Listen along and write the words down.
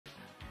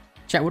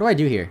Chat, what do I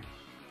do here?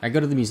 I go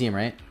to the museum,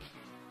 right?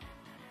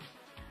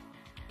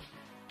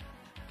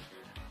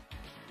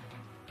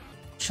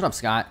 Shut up,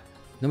 Scott.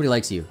 Nobody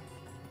likes you.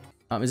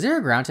 Is there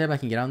a ground type I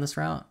can get on this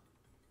route?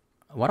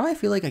 Why do I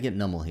feel like I get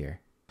Numel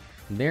here?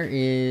 There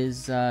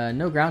is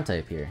no ground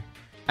type here.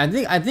 I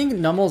think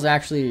Numel's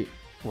actually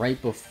right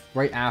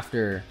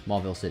after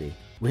Mauville City.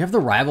 We have the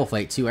rival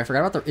fight too. I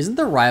forgot about isn't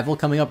the rival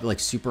coming up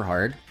like super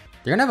hard?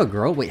 They're gonna have a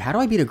grow. Wait, how do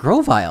I beat a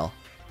Grovyle?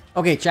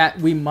 Okay, chat,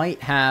 we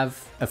might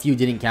have a few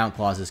didn't count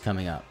clauses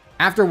coming up.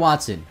 After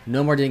Watson,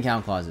 no more didn't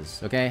count clauses,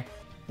 okay?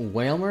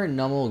 Wailmer,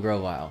 Numel,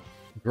 Grovyle.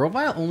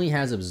 Grovyle only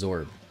has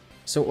Absorb.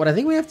 So what I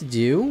think we have to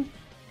do,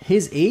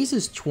 his Ace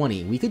is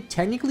 20. We could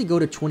technically go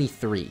to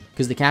 23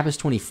 because the cap is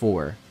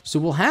 24. So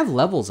we'll have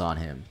levels on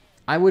him.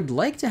 I would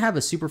like to have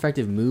a super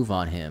effective move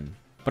on him,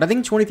 but I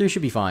think 23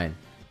 should be fine.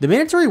 The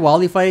mandatory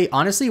Wally fight,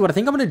 honestly, what I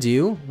think I'm going to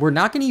do, we're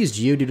not going to use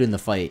Geodude in the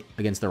fight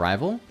against the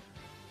rival.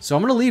 So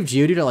I'm going to leave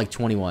Geodude at like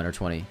 21 or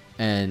 20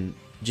 and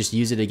just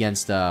use it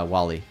against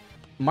Wally.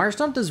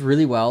 Marshtomp does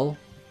really well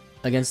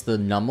against the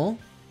Numel.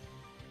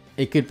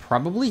 It could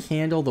probably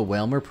handle the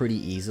Wailmer pretty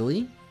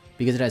easily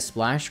because it has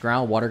Splash,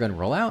 Growl, Water Gun,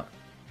 Rollout.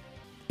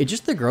 It's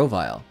just the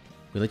Grovyle.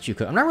 We let you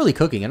cook. I'm not really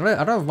cooking. I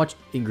don't have much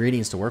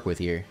ingredients to work with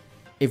here.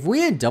 If we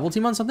had Double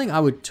Team on something,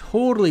 I would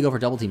totally go for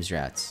Double Team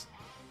strats.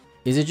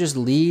 Is it just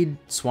lead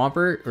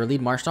Swampert or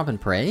lead Marshtomp and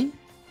pray?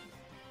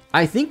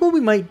 I think what we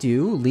might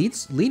do, lead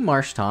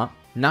Marshtomp,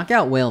 knock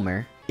out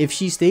Wailmer. If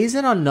she stays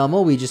in on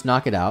Numel, we just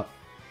knock it out.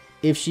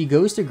 If she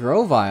goes to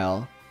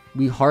Grovyle,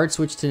 we hard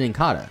switch to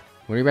Nincada.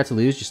 When you're about to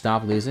lose, just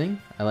stop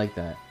losing. I like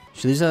that.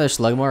 Should we use either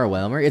Slugma or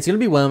Wailmer? It's going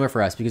to be Wailmer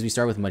for us because we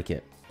start with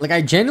Mudkip. Like,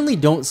 I genuinely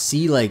don't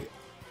see, like,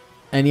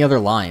 any other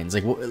lines.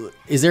 Like,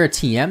 is there a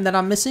TM that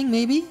I'm missing,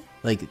 maybe?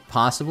 Like,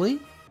 possibly?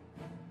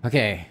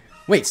 Okay.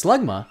 Wait,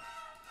 Slugma?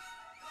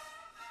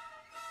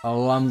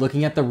 Oh, I'm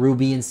looking at the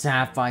Ruby and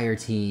Sapphire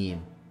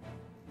team.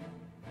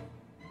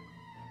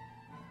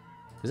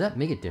 Does that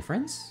make a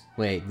difference?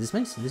 Wait, this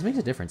makes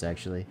a difference,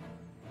 actually.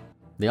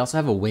 They also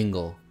have a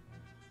Wingull.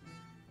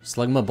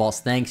 Slugma Balls.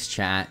 Thanks,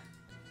 chat.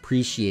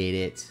 Appreciate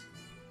it.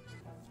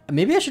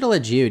 Maybe I should have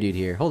let Geodude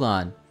here. Hold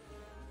on.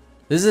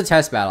 This is a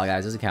test battle,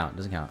 guys. Doesn't count.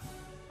 Doesn't count.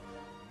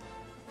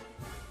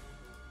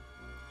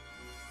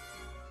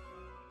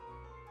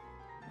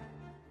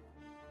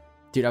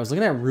 Dude, I was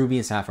looking at Ruby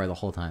and Sapphire the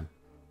whole time.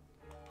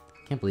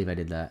 Can't believe I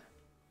did that.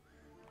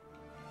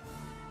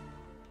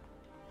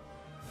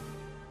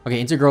 Okay,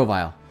 into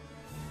Grovyle.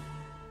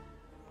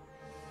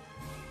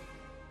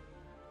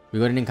 We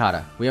go to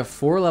Nincada. We have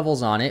 4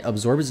 levels on it.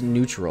 Absorb is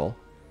neutral.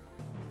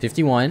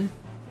 51.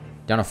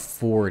 Down to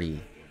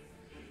 40.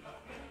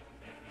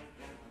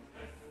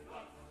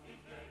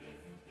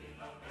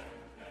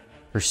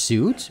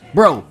 Pursuit?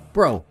 Bro!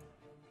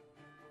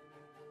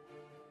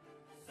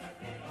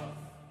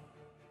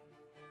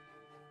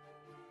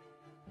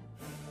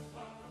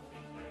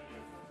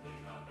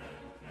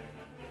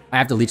 I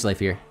have to Leech Life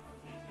here.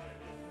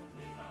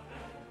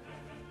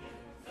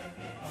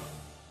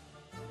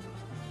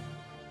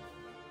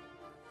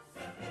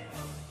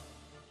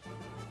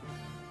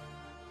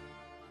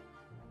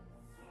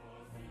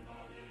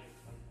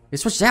 It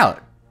switched out.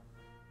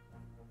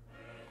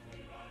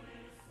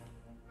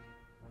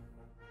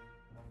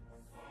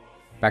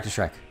 Back to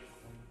Shrek.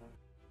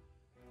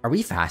 Are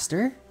we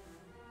faster?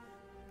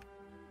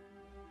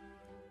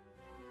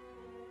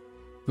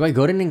 Do I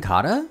go to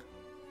Nincada?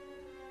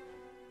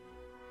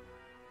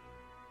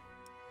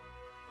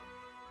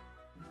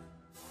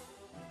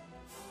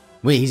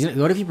 Wait, he's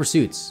gonna. What if he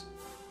pursuits?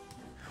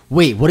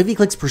 Wait, what if he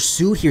clicks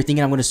Pursuit here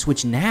thinking I'm gonna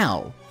switch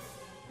now?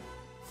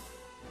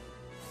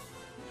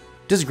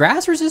 Does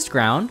grass resist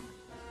ground?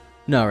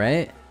 No,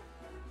 right?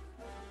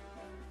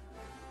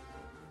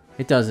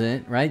 It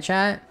doesn't, right,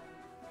 chat?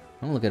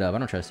 I'm gonna look it up. I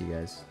don't trust you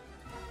guys.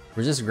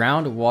 Resist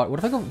ground. What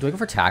if I go? Do I go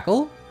for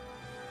tackle?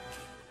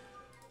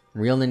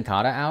 Real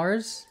Nincada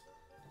hours?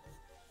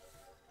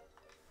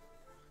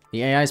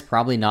 The AI is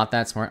probably not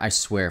that smart. I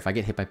swear, if I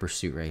get hit by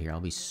Pursuit right here,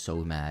 I'll be so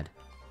mad.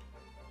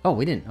 Oh,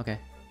 we didn't. Okay.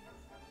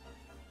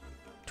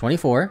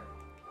 24.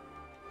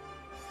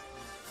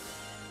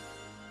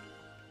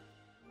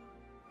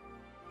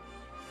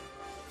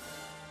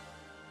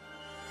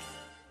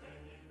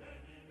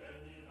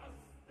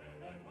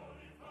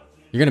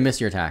 You're gonna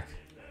miss your attack.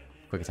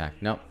 Quick attack.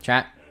 Nope.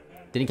 Chat.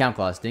 Didn't count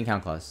clause. Didn't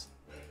count clause.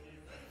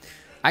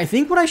 I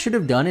think what I should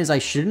have done is I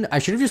should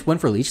have just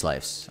went for Leech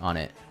Lives on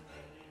it.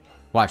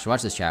 Watch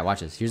this, chat. Watch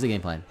this. Here's the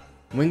game plan.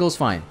 Wingull's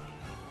fine.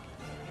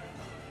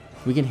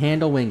 We can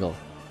handle Wingull.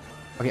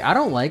 Okay, I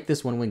don't like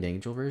this One-Winged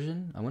Angel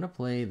version. I'm gonna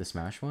play the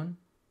Smash one.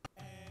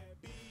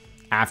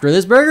 After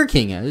this Burger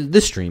King.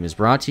 This stream is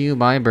brought to you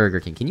by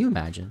Burger King. Can you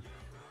imagine?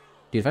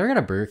 Dude, if I ever got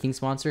a Burger King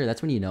sponsor,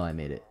 that's when you know I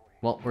made it.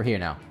 Well, we're here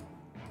now.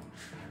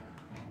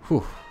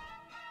 Whew.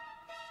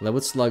 Led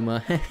with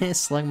Slugma.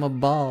 Slugma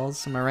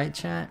balls. Am I right,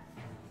 chat?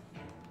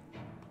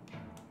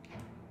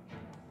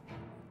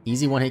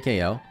 Easy one-hit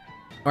KO.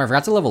 Oh, I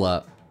forgot to level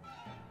up.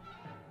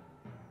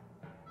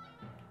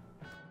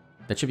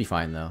 That should be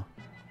fine, though.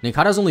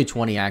 Nincada's only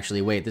 20,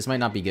 actually. Wait, this might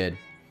not be good.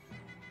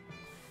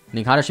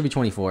 Ninkata should be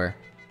 24.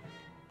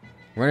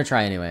 We're gonna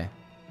try anyway.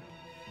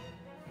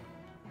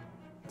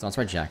 So let's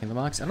try Jack in the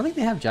Box. I don't think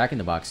they have Jack in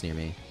the Box near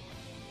me.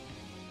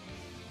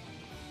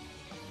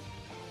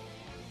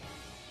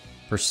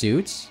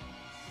 Pursuit.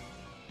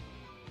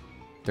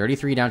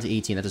 33 down to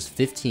 18. That does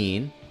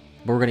 15.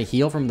 But we're gonna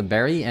heal from the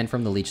berry and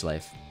from the leech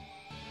life.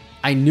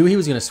 I knew he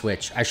was gonna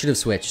switch. I should have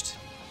switched.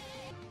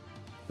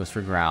 Goes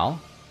for Growl.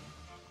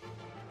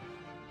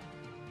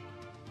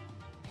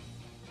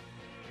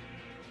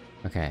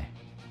 Okay.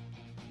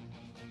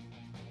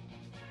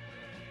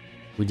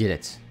 We did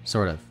it.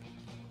 Sort of.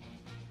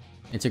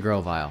 It's a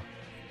Grovyle.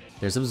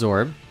 There's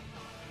Absorb.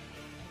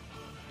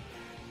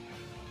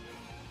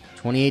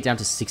 28 down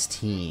to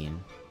 16.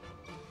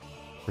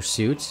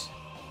 Pursuit.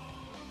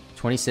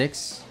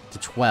 26 to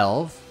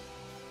 12.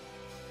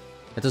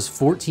 That does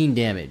 14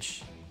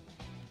 damage.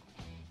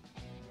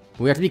 But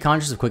we have to be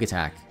conscious of Quick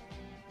Attack.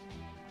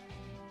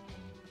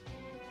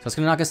 So it's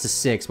going to knock us to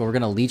 6, but we're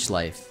going to Leech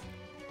Life.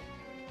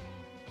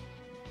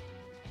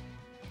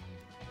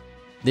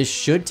 This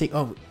should take...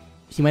 Oh,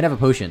 he might have a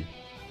potion.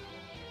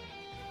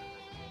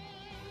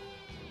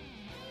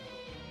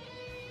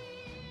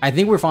 I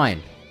think we're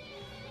fine.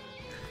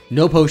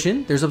 No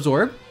potion. There's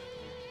Absorb.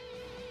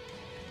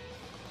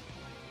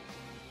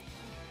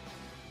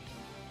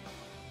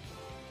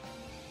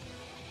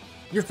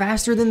 You're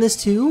faster than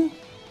this too?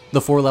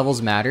 The 4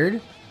 levels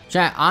mattered.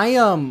 Chat,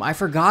 I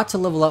forgot to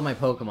level up my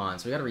Pokemon,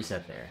 so we gotta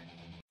reset there.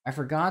 I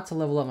forgot to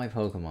level up my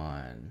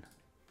Pokemon.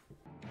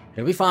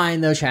 It'll be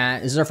fine though,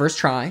 chat. This is our first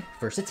try,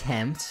 first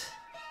attempt.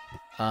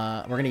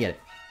 We're gonna get it.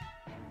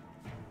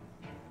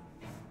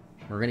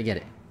 We're gonna get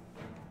it.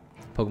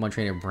 Pokemon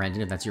trainer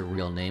Brandon, if that's your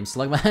real name.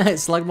 Slug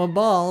my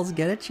balls.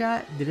 Get it,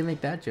 chat? Didn't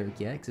make that joke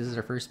yet, because this is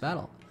our first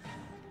battle.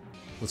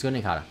 Let's go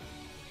to Ninkata.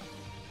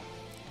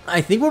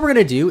 I think what we're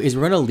gonna do is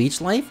we're gonna Leech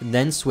Life,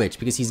 then switch,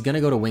 because he's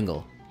gonna go to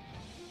Wingull.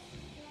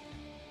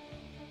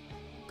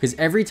 Because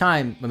every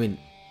time, I mean,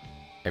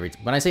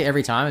 when I say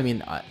every time, I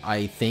mean,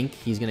 I think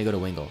he's gonna go to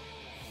Wingull.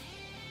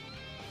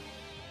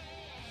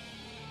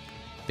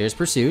 There's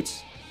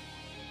Pursuit.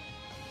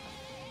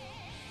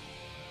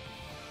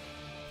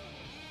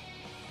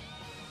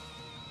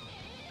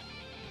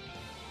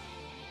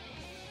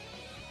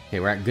 Okay,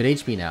 we're at good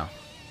HP now.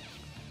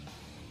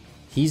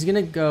 He's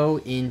gonna go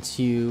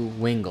into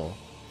Wingull.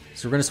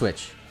 So we're gonna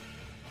switch.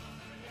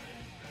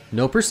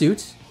 No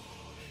Pursuit.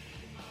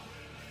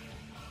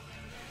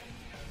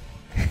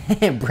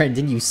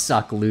 Brendan, you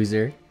suck,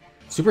 loser.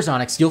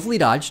 Supersonic, skillfully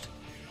dodged.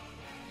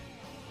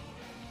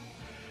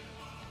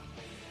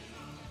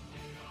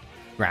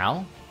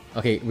 Growl.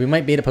 Okay, we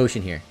might bait a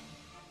potion here.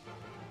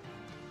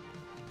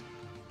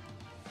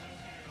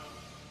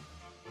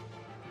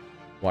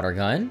 Water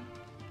gun.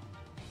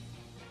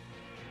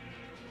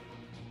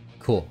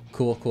 Cool,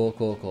 cool, cool,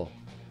 cool, cool.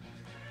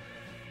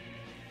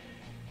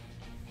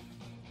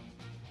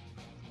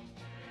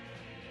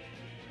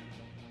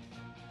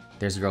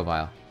 There's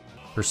Grovyle.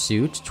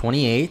 Pursuit,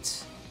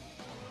 28.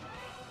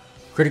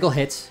 Critical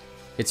hit.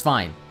 It's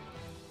fine.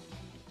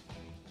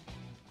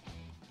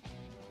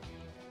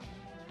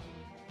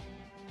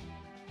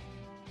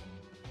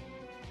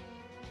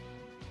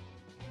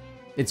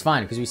 It's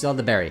fine, because we still have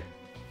the berry.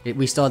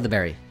 We still have the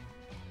berry.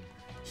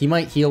 He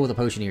might heal with a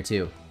potion here,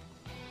 too.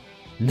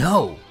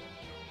 No!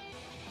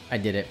 I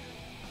did it.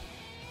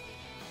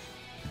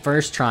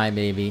 First try,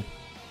 baby.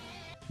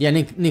 Yeah,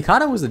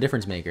 Ninkata was the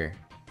difference maker,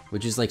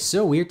 which is, like,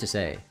 so weird to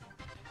say.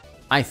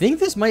 I think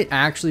this might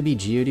actually be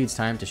Geodude's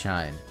time to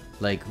shine.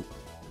 Like,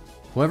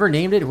 whoever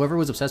named it, whoever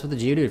was obsessed with the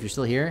Geodude, if you're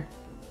still here,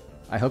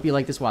 I hope you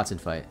like this Watson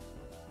fight.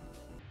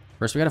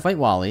 First, we gotta fight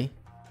Wally.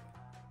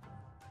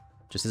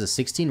 Just as a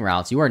 16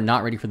 routes. You are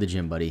not ready for the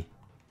gym, buddy.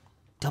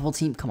 Double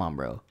team? Come on,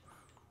 bro.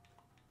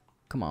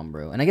 Come on,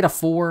 bro. And I get a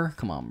 4?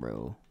 Come on,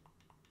 bro.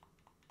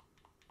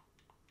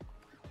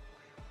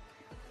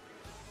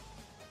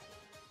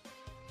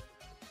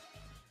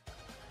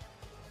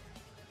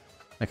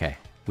 Okay,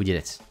 we did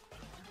it.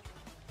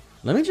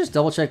 Let me just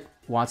double check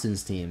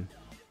Watson's team.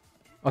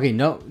 Okay,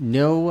 no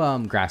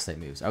grass type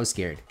moves. I was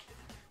scared.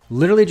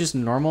 Literally just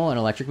normal and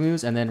electric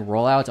moves, and then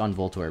roll out on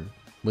Voltorb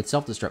with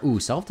self-destruct. Ooh,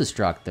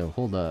 self-destruct though.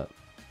 Hold up.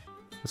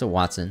 What's up,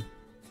 Watson?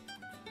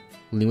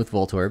 Lean with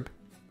Voltorb.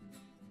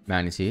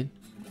 Magnitude.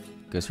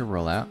 Goes for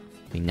rollout.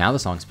 Okay, now the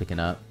song's picking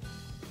up.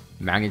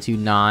 Magnitude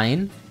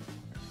 9.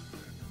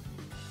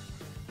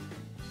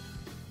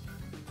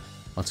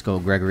 Let's go,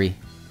 Gregory.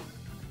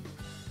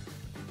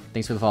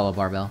 Thanks for the follow,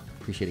 Barbell.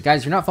 Appreciate it. Guys,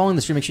 if you're not following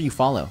the stream, make sure you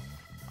follow.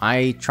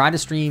 I try to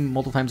stream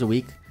multiple times a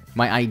week.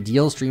 My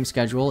ideal stream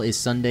schedule is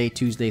Sunday,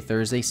 Tuesday,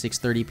 Thursday,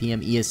 6:30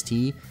 p.m.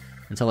 EST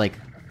until, like,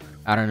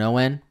 I don't know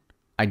when.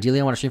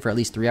 Ideally, I want to stream for at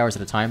least 3 hours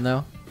at a time,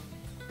 though.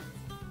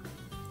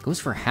 Goes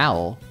for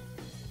Howl.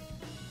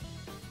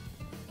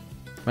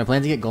 My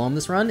plan to get Golem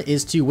this run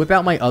is to whip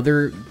out my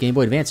other Game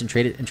Boy Advance and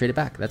trade it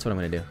back. That's what I'm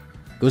gonna do.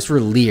 Goes for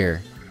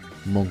Leer.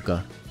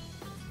 Monka.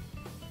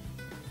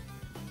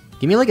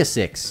 Give me like a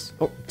 6.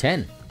 Oh,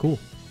 10. Cool.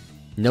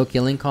 No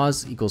killing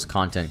cause equals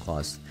content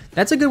clause.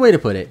 That's a good way to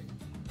put it.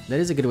 That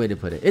is a good way to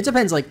put it. It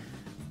depends, like,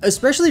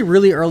 Especially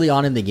really early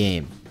on in the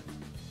game.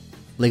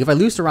 Like, if I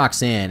lose to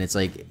Roxanne, it's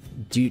like,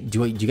 do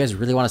you guys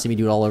really want to see me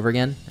do it all over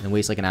again and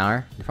waste like an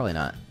hour? Probably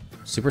not.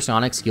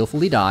 Supersonic,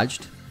 skillfully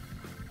dodged.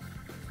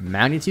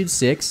 Magnitude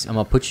 6. I'm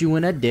gonna put you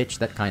in a ditch.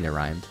 That kind of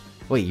rhymed.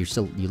 Wait, you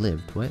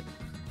lived. What?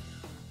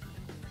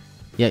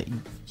 Yeah,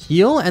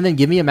 heal and then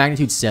give me a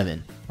magnitude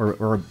 7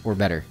 or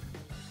better.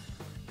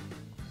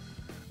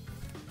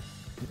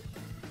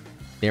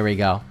 There we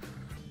go.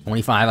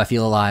 25, I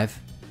feel alive.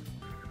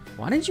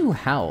 Why did you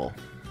howl?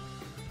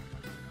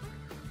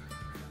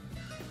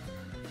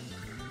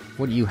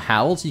 What, you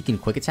howled so you can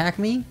quick attack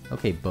me?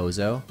 Okay,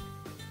 bozo.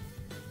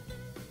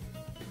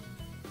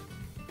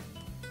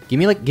 Give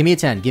me a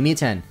 10. Give me a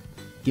 10.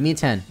 Give me a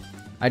 10.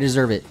 I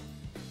deserve it.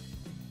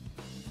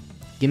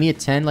 Give me a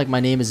 10 like my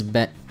name is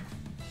Bet.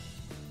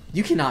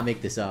 You cannot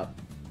make this up.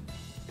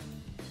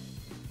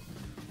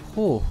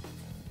 Oh.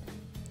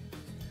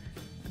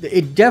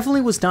 It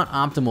definitely was not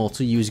optimal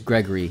to use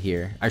Gregory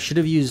here. I should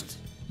have used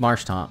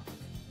Marshtomp.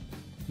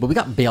 But we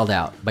got bailed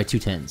out by 2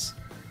 10s.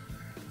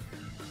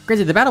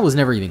 Granted, the battle was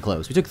never even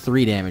close. We took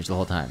 3 damage the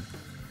whole time.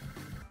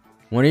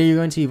 When are you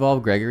going to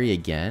evolve Gregory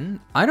again?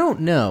 I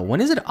don't know. When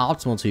is it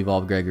optimal to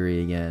evolve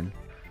Gregory again?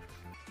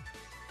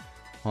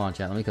 Hold on,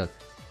 chat. Let me cook.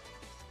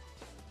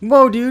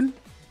 Whoa, dude.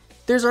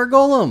 There's our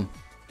golem.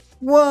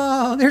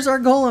 Whoa, there's our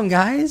golem,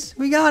 guys.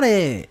 We got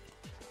it.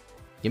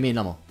 Give me a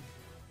Nummel.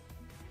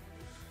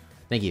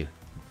 Thank you.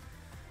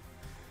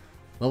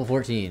 Level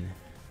 14.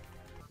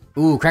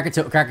 Ooh,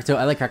 Krakatoa.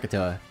 I like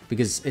Krakatoa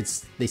because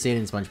they say it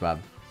in SpongeBob.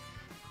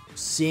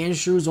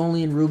 Sandshrews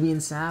only in Ruby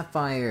and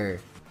Sapphire.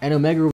 And Omega